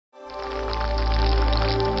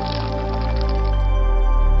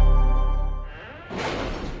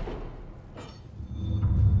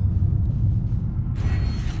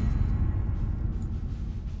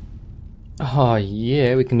Oh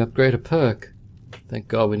yeah, we can upgrade a perk. Thank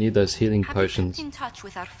God we need those healing potions. Have you kept in touch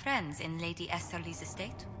with our friends in Lady Esterly's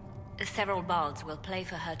estate? Several bards will play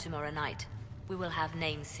for her tomorrow night. We will have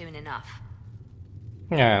names soon enough.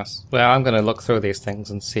 Yes, well, I'm gonna look through these things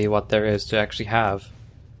and see what there is to actually have.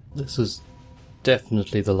 This is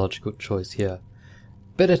definitely the logical choice here.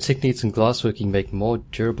 Better techniques in glassworking make more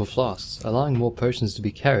durable flasks, allowing more potions to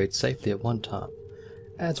be carried safely at one time.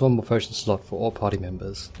 Adds one more potion slot for all party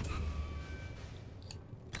members.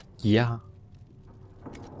 Yeah.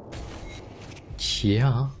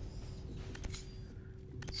 Yeah.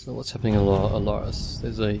 So what's happening in Alaris?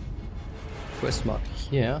 There's a quest mark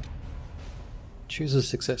here. Choose a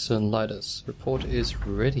successor in Lydas. Report is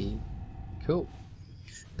ready. Cool.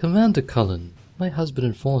 Commander Cullen, my husband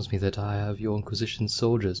informs me that I have your Inquisition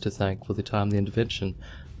soldiers to thank for the timely intervention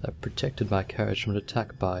that protected my carriage from an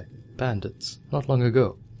attack by bandits not long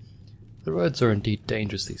ago. The roads are indeed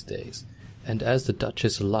dangerous these days, and as the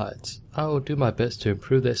Duchess alights, I will do my best to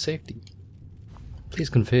improve their safety. Please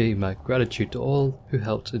convey my gratitude to all who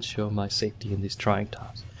helped ensure my safety in these trying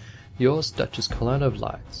times. Yours, Duchess Colonna of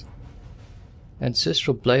Lights.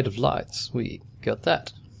 Ancestral Blade of Lights, we got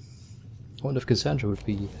that. I wonder if Cassandra would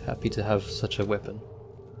be happy to have such a weapon.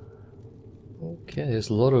 Okay, there's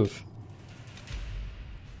a lot of...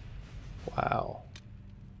 Wow.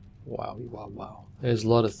 Wow. There's a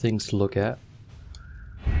lot of things to look at.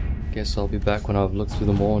 Guess I'll be back when I've looked through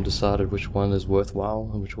them all and decided which one is worthwhile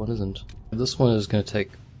and which one isn't. This one is going to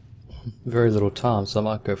take very little time, so I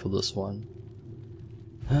might go for this one.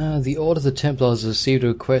 The Order of the Templars has received a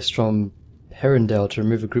request from Herondale to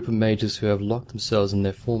remove a group of mages who have locked themselves in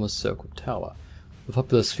their former circle tower. The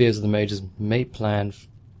popular spheres of the mages may plan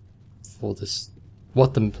for this...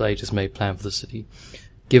 What the mages may plan for the city,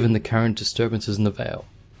 given the current disturbances in the Vale.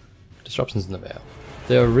 Disruptions in the Vale.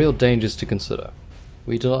 There are real dangers to consider.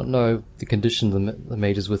 We do not know the condition of the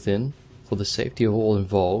mages within. For the safety of all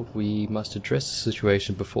involved, we must address the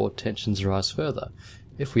situation before tensions rise further.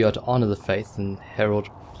 If we are to honor the faith and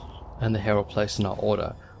the herald placed in our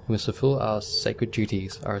order, we must fulfill our sacred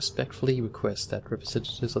duties. I respectfully request that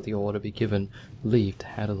representatives of the order be given leave to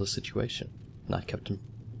handle the situation. Knight Captain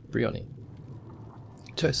Brioni.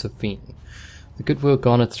 Josephine. The goodwill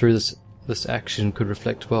garnered through this action could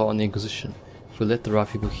reflect well on the Inquisition, if we let the right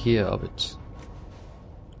people hear of it.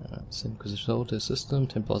 It's Inquisition order system.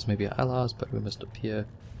 Templars may be our allies, but we must appear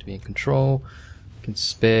to be in control. We can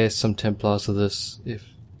spare some Templars of this if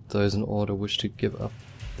those in order wish to give up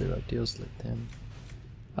their ideals. Let them.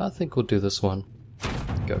 I think we'll do this one.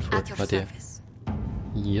 Go for it, my dear.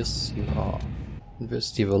 Yes, you are.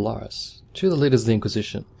 University of Alaris. To the leaders of the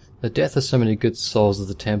Inquisition, the death of so many good souls of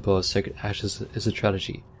the Temple of Sacred Ashes is a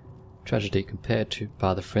tragedy compared to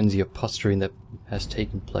by the frenzy of posturing that has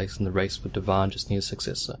taken place in the race for divine Justinian's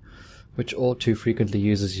successor, which all too frequently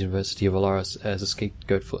uses the University of Alaris as a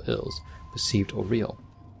scapegoat for ills, perceived or real.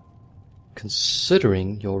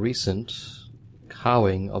 Considering your recent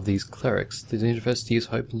cowing of these clerics, the University is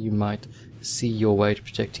hoping you might see your way to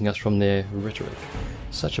protecting us from their rhetoric.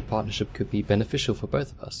 Such a partnership could be beneficial for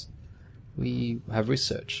both of us. We have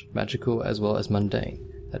research, magical as well as mundane,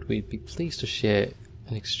 that we'd be pleased to share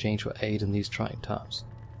in exchange for aid in these trying times.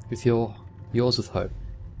 With yours with hope,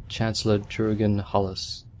 Chancellor Jurgen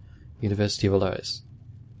Hollis, University of Alaris.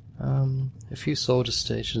 A few soldiers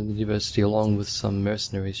stationed in the university along with some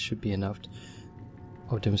mercenaries should be enough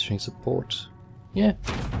of demonstrating support. Yeah.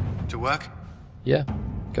 To work? Yeah,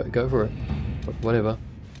 go for it. Whatever.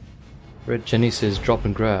 Red Jenny says drop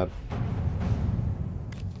and grab.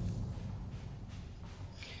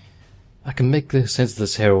 I can make sense of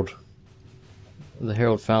this, Herald. The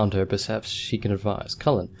Herald found her, perhaps she can advise.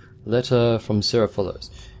 Cullen, letter from Sarah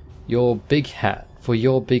follows. Your big hat, for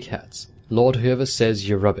your big hats. Lord whoever says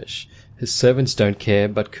you're rubbish. His servants don't care,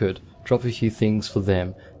 but could. Drop a few things for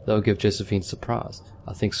them. They'll give Josephine surprise.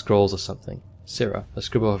 I think scrolls or something. Sarah, a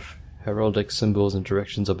scribble of heraldic symbols and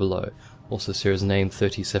directions are below. Also Sarah's name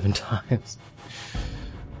 37 times.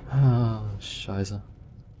 Oh, shiza.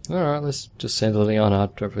 Alright, let's just send Lily on. I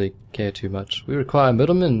don't really care too much. We require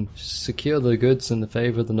middlemen. Secure the goods in the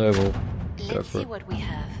favor of the noble. Let's see what we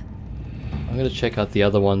have. I'm going to check out the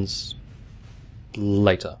other ones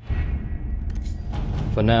later.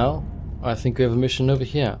 For now, I think we have a mission over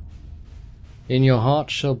here. In your heart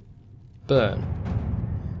shall burn.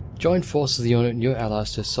 Join forces with your new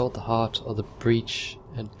allies to assault the heart of the breach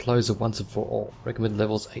and close it once and for all. Recommend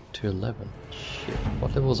levels 8 to 11. Shit,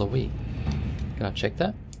 what levels are we? Can I check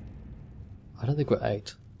that? I don't think we're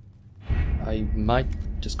 8. I might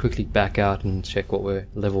just quickly back out and check what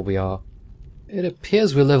level we are. It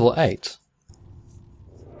appears we're level 8.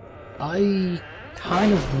 I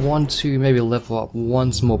kind of want to maybe level up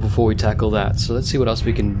once more before we tackle that. So let's see what else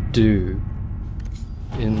we can do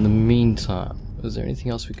in the meantime. Is there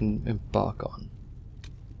anything else we can embark on?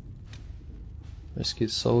 Rescue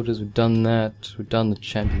soldiers, we've done that. We've done the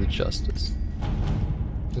Champion of Justice.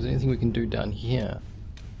 Is there anything we can do down here?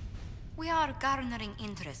 We are garnering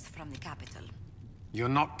interest from the capital. You're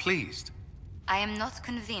not pleased? I am not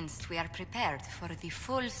convinced we are prepared for the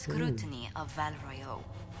full scrutiny of Val Royeaux.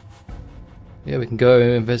 Yeah, we can go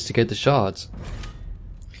investigate the shards.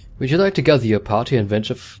 Would you like to gather your party and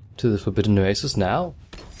venture to the Forbidden Oasis now?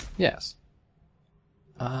 Yes.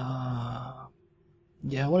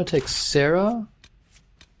 Yeah, I want to take Sarah,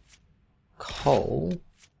 Cole,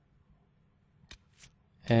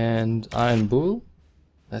 and Iron Bull.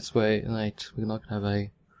 That's way late. We're not gonna have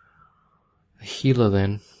a healer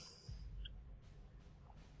then.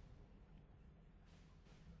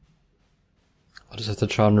 I'll just have to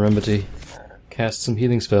try and remember to cast some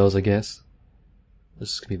healing spells, I guess.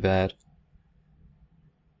 This is gonna be bad.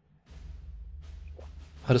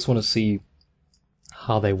 I just want to see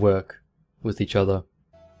how they work with each other.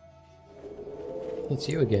 It's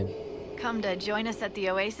you again. Come to join us at the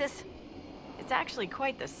Oasis? It's actually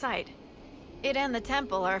quite the sight. It and the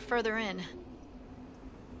temple are further in.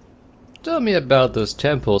 Tell me about this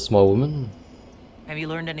temple, small woman. Have you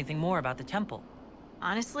learned anything more about the temple?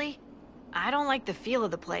 Honestly, I don't like the feel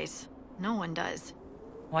of the place. No one does.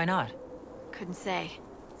 Why not? Couldn't say.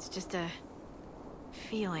 It's just a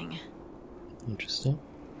feeling. Interesting.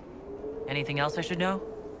 Anything else I should know?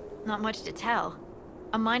 Not much to tell.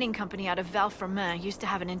 A mining company out of Val-Fermin used to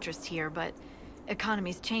have an interest here, but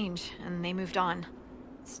economies change, and they moved on.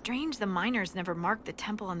 Strange the miners never marked the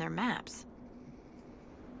temple on their maps.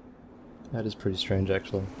 That is pretty strange,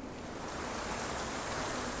 actually.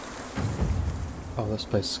 Oh, this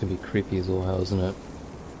place is gonna be creepy as all hell, isn't it?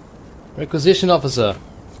 Requisition officer!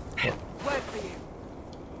 Work for you.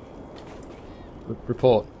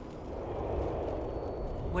 Report.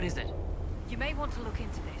 What is it? You may want to look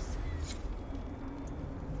into this.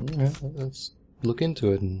 Yeah, let's look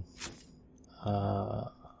into it and...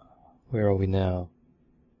 where are we now?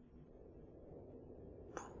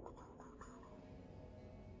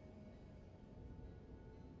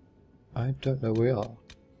 I don't know where we are.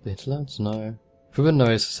 The hinterlands? No. Forbidden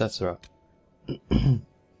Oasis, that's right.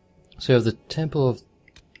 So you have the Temple of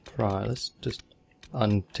Pride. Let's just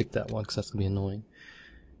untick that one because that's going to be annoying.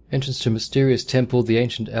 Entrance to a mysterious temple. The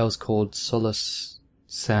ancient elves called Solasan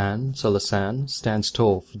stands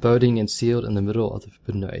tall, foreboding and sealed in the middle of the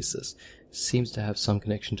Forbidden Oasis. Seems to have some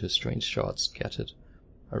connection to a strange shard scattered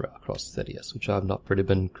across Thedas, which I've not really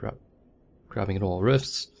been grabbing at all.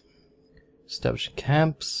 Rifts. Establish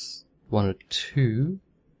camps. 1 or 2.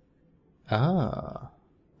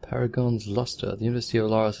 Paragon's Luster. The University of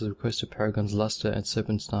Laris has requested Paragon's Luster and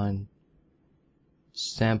Serpentine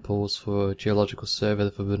samples for geological survey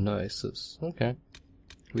of the Forbidden Oasis. Okay.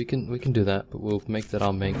 We can do that, but we'll make that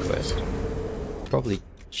our main quest. Probably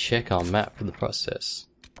check our map for the process.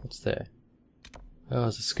 What's there? Oh,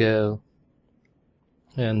 there's a scale.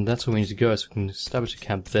 And that's where we need to go, so we can establish a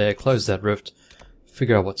camp there, close that rift,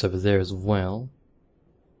 figure out what's over there as well.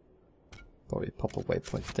 Probably pop a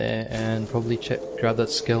waypoint there, and probably grab that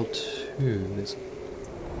scale too. There's...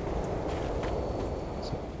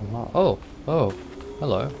 Oh, hello.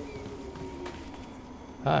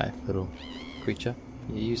 Hi, little creature.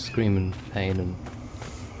 Yeah, you scream in pain and...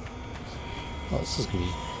 Oh, this is gonna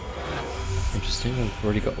be interesting. I've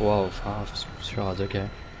already got... Wow, half shards, okay.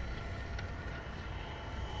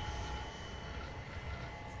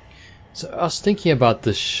 So I was thinking about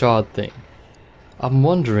this shard thing. I'm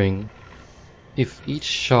wondering if each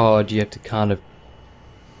shard you have to kind of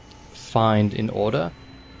find in order,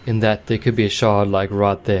 in that there could be a shard like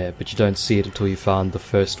right there, but you don't see it until you found the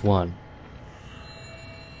first one.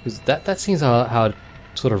 Because that seems how it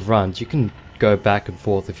sort of runs. You can go back and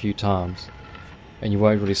forth a few times, and you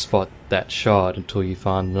won't really spot that shard until you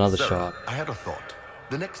find another shard. I had a thought.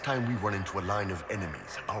 The next time we run into a line of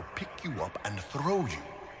enemies, I'll pick you up and throw you.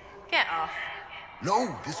 Get off.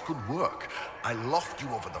 No, this could work. I loft you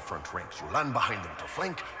over the front ranks. You land behind them to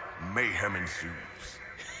flank. Mayhem ensues.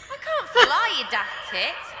 I can't fly, you daft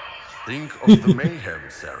tit. Think of the mayhem,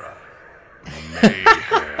 Sarah.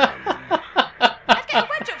 Mayhem. I'd get a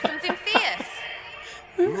wedge up something fierce.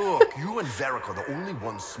 Look, you and Varric are the only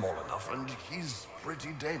ones small enough, and he's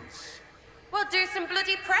pretty dense. We'll do some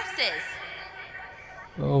bloody presses.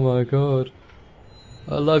 Oh my god.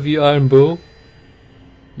 I love you, Iron Bull.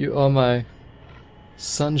 You are my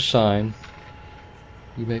sunshine.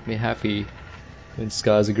 You make me happy when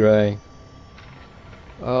skies are grey.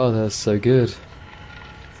 Oh, that's so good.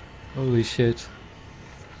 Holy shit.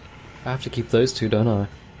 I have to keep those two, don't I?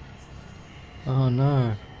 Oh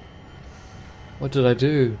no. What did I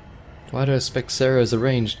do? Why did I expect Sarah as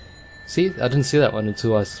arranged? See, I didn't see that one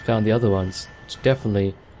until I found the other ones. It's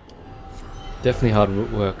definitely how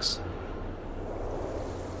it works.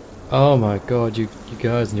 Oh my god, you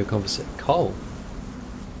guys and your conversation. Cole,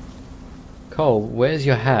 where's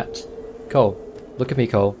your hat? Cole, look at me,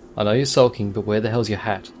 Cole. I know you're sulking, but where the hell's your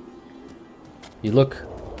hat?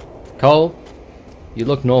 Cole, you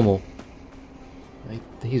look normal.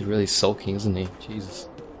 He's really sulking, isn't he? Jesus.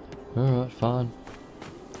 Alright, fine.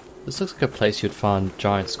 This looks like a place you'd find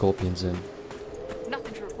giant scorpions in.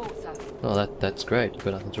 Nothing to report, sir. Oh, that's great. You've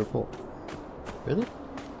got nothing to report. Really?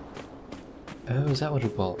 Oh, is that what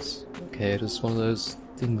it was? Okay, it is one of those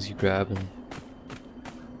things you grab and...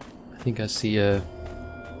 I think I see a...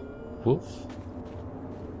 wolf?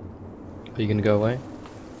 Are you gonna go away?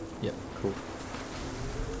 Yep, cool.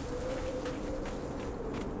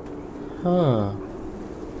 Huh.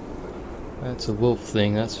 That's a wolf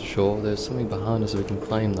thing, that's for sure. There's something behind us that we can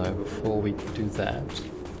claim though before we do that.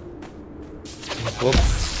 Whoop.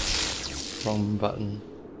 Wrong button.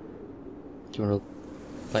 Do you want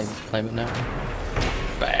to claim it now?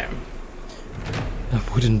 Bam! A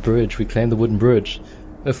wooden bridge. We claim the wooden bridge.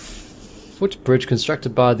 A footbridge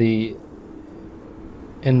constructed by the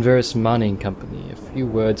Inquisition mining company. A few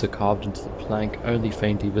words are carved into the plank, only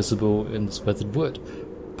faintly visible in this weathered wood.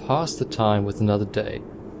 Pass the time with another day.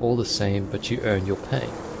 All the same, but you earn your pay.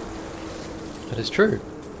 That is true.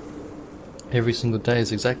 Every single day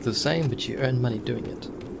is exactly the same, but you earn money doing it.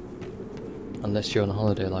 Unless you're on a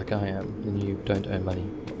holiday like I am, then you don't earn money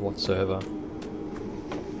whatsoever.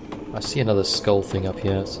 I see another skull thing up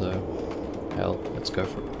here, so... hell, let's go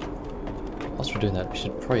for it. Whilst we're doing that, we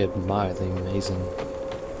should probably admire the amazing...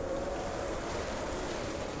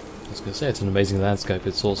 I was going to say it's an amazing landscape,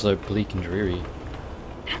 it's also bleak and dreary.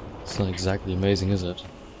 It's not exactly amazing, is it?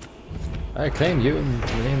 I claim you in the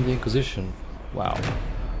name of the Inquisition. Wow.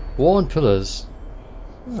 Worn pillars.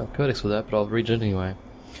 Oh, codex for that, but I'll read it anyway.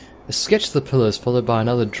 A sketch of the pillars, followed by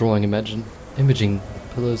another drawing imaging the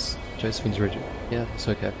pillars. Josephine's rigid. Yeah, it's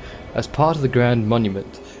okay. As part of the grand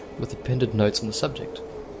monument, with appended notes on the subject.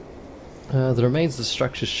 The remains of the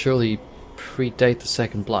structure surely predate the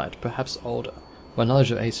Second Blight, perhaps older. My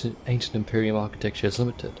knowledge of ancient Imperium architecture is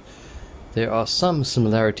limited. There are some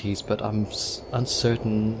similarities, but I'm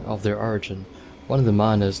uncertain of their origin. One of the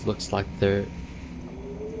miners looks like they're...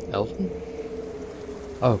 elven?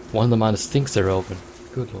 Oh, one of the miners thinks they're elven.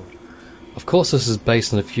 Good lord. Of course this is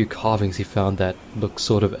based on a few carvings he found that look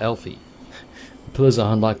sort of elfy. The pillars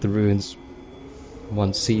are unlike the ruins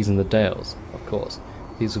one sees in the Dales, of course.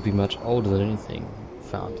 These would be much older than anything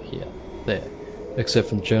found there, except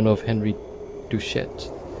from the Journal of Henry Duchette.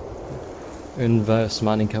 Inverse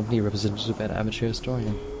mining company representative and amateur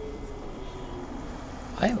historian.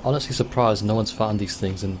 I am honestly surprised no one's found these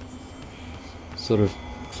things and sort of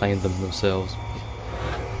claimed them themselves.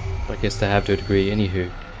 But I guess they have to a degree.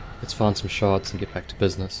 Anywho, let's find some shards and get back to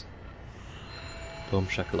business. Boom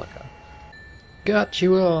shakalaka. Got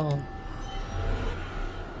you all!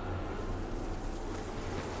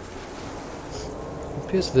 It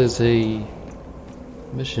appears there's a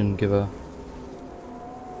mission giver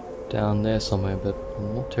down there somewhere, but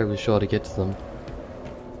I'm not terribly sure how to get to them.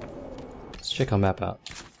 Let's check our map out.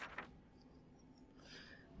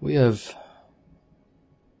 We have...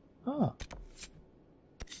 ah.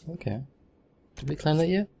 Okay. Did we claim that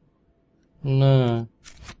yet? No.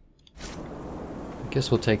 I guess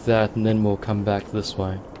we'll take that and then we'll come back this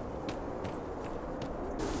way.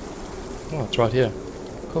 Oh, it's right here.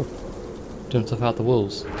 Cool. Didn't tough out the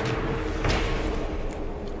wolves.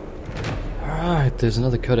 Alright, there's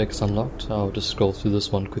another codex unlocked. I'll just scroll through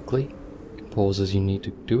this one quickly. You can pause as you need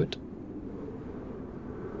to do it.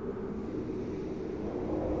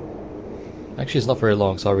 Actually, it's not very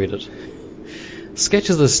long, so I'll read it.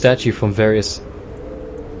 Sketches of the statue from various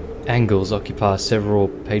angles occupy several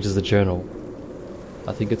pages of the journal.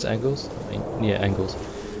 I think it's angles? Yeah, angles.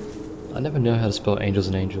 I never know how to spell angels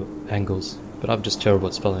and angles, but I'm just terrible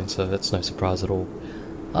at spelling, so that's no surprise at all.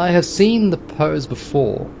 I have seen the pose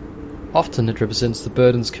before. Often it represents the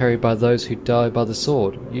burdens carried by those who die by the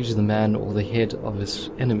sword. Usually the man or the head of his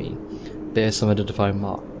enemy bears some identifying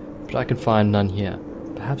mark, but I can find none here.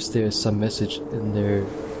 Perhaps there is some message in their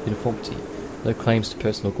uniformity. No claims to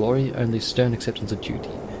personal glory, only stern acceptance of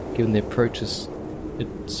duty. Given their approach's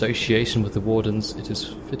association with the wardens, it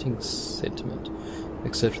is fitting sentiment.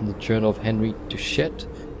 Except from the Journal of Henry Duchette,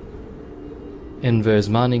 Enver's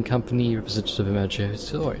mining company, representative amateur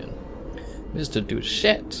historian. Mr.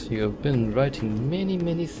 Duchette, you have been writing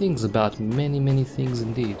many things about many things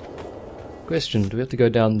indeed. Question, do we have to go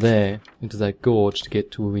down there into that gorge to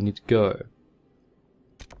get to where we need to go?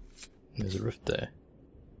 There's a rift there.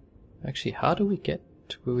 Actually, how do we get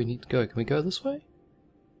to where we need to go? Can we go this way?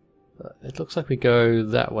 It looks like we go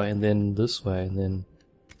that way and then this way and then...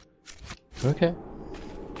 Okay.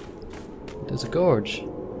 There's a gorge.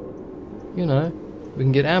 You know, we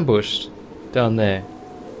can get ambushed down there.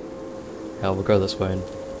 Hell, we'll go this way, and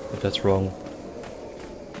if that's wrong,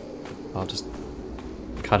 I'll just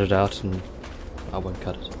cut it out, and I won't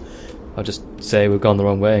cut it. I'll just say we've gone the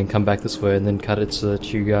wrong way and come back this way and then cut it so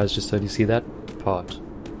that you guys just only see that part.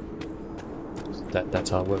 That's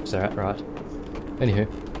how it works, right?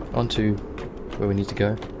 Anywho, on to where we need to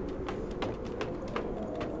go.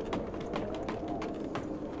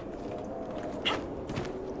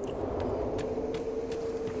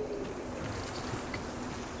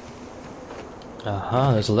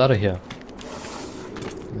 Aha, there's a ladder here.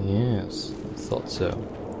 Yes, I thought so.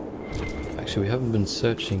 Actually, we haven't been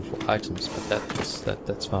searching for items, but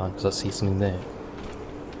that's fine, because I see something there.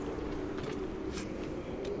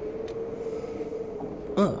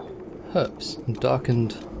 Oh, herbs.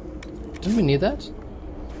 Darkened... Didn't we need that?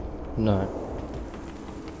 No.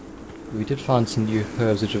 We did find some new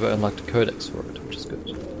herbs which have unlocked a codex for it, which is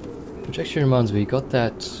good. Which actually reminds me, we got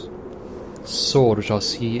that sword, which I'll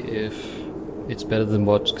see if it's better than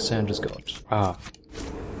what Cassandra's got. Ah.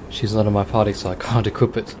 She's not in my party, so I can't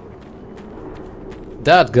equip it.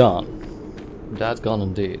 Dadgone. Dadgone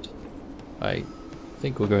indeed. I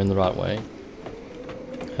think we're going the right way.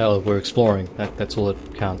 Hell, we're exploring. That's all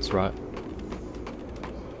that counts, right?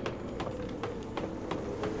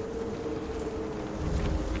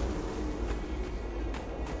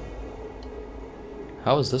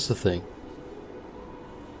 How is this a thing?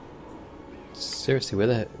 Seriously, where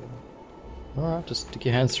the heck? Alright, just stick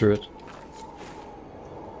your hands through it.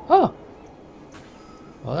 Oh!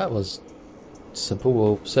 Well, that was simple.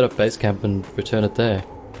 We'll set up base camp and return it there.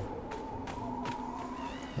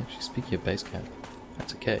 Actually, speaking of base camp,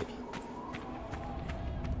 that's a cave.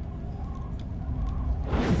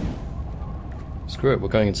 Screw it, we're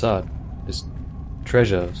going inside. There's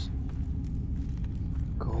treasures.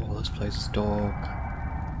 God, this place is dark.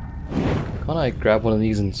 Can't I grab one of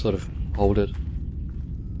these and sort of hold it?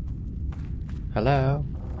 Hello?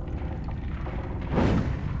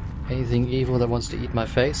 Anything evil that wants to eat my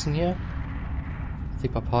face in here? I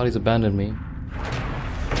think my party's abandoned me.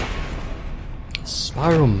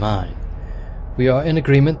 Spiral Mine. We are in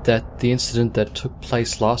agreement that the incident that took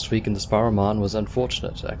place last week in the Spiral Mine was an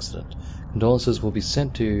unfortunate accident. Condolences will be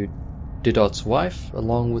sent to Didot's wife,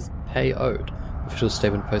 along with pay owed. Official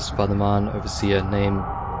statement posted by the mine overseer, name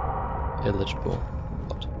illegible.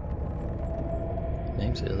 What?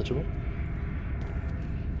 Name's illegible?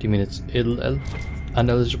 Do you mean it's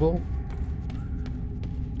uneligible?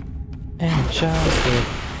 And just a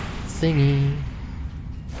thingy.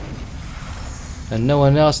 And no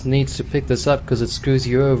one else needs to pick this up because it screws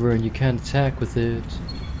you over and you can't attack with it.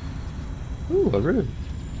 Ooh, a rune.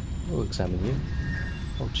 We'll examine you.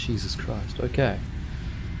 Oh, Jesus Christ. Okay.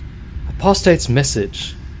 Apostate's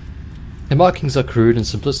message. Their markings are crude and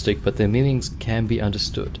simplistic, but their meanings can be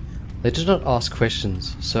understood. They did not ask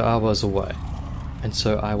questions, so I was away. And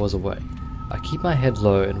so I was away. I keep my head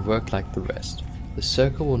low and work like the rest. The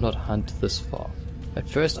circle will not hunt this far. At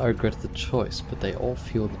first I regretted the choice, but they all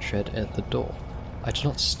feel the tread at the door. I do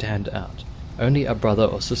not stand out. Only a brother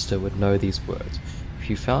or sister would know these words. If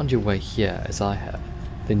you found your way here, as I have,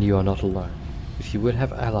 then you are not alone. If you would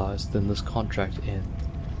have allies, then this contract ends.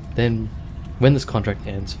 Then, when this contract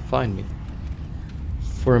ends, find me.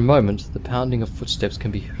 For a moment, the pounding of footsteps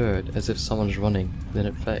can be heard, as if someone is running, then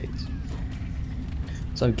it fades.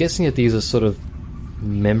 So I'm guessing that these are sort of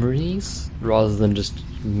memories, rather than just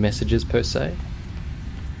messages per se.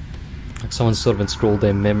 Like someone's sort of installed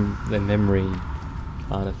their memory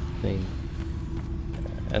kind of thing.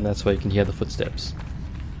 And that's why you can hear the footsteps.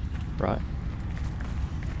 Right.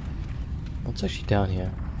 What's actually down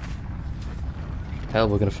here? Hell,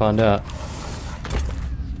 we're gonna find out.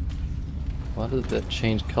 Why did that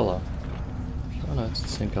change colour? Oh no, it's the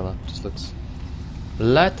same colour. It just looks...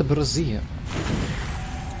 Light Brazil.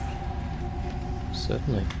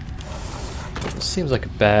 Certainly. This seems like a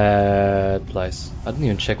bad place. I didn't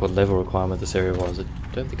even check what level requirement this area was. I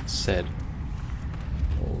don't think it's said.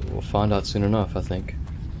 We'll find out soon enough, I think.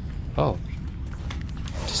 Oh.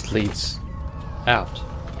 It just leads out.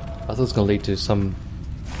 I thought it was going to lead to some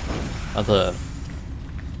other...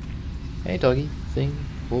 Hey doggy thing,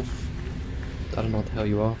 wolf. I don't know what the hell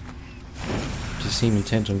you are. You seem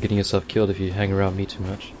intent on getting yourself killed if you hang around me too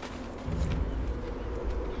much.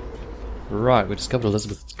 Right, we discovered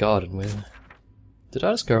Elizabeth's garden. Where Did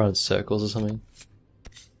I just go around in circles or something?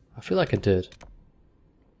 I feel like I did.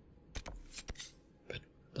 But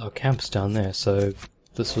our camp's down there, so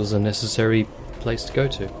this was a necessary place to go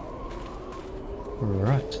to.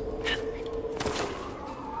 Right.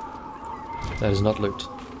 That is not loot.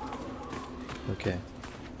 Okay.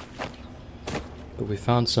 But we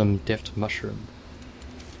found some deft mushroom.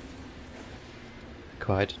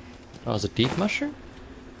 Quite. Oh, is it deep mushroom?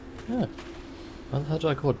 Yeah. How do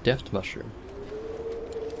I call it deft mushroom?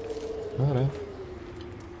 I don't know.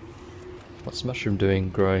 What's mushroom doing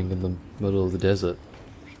growing in the middle of the desert?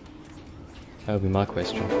 That would be my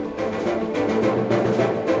question.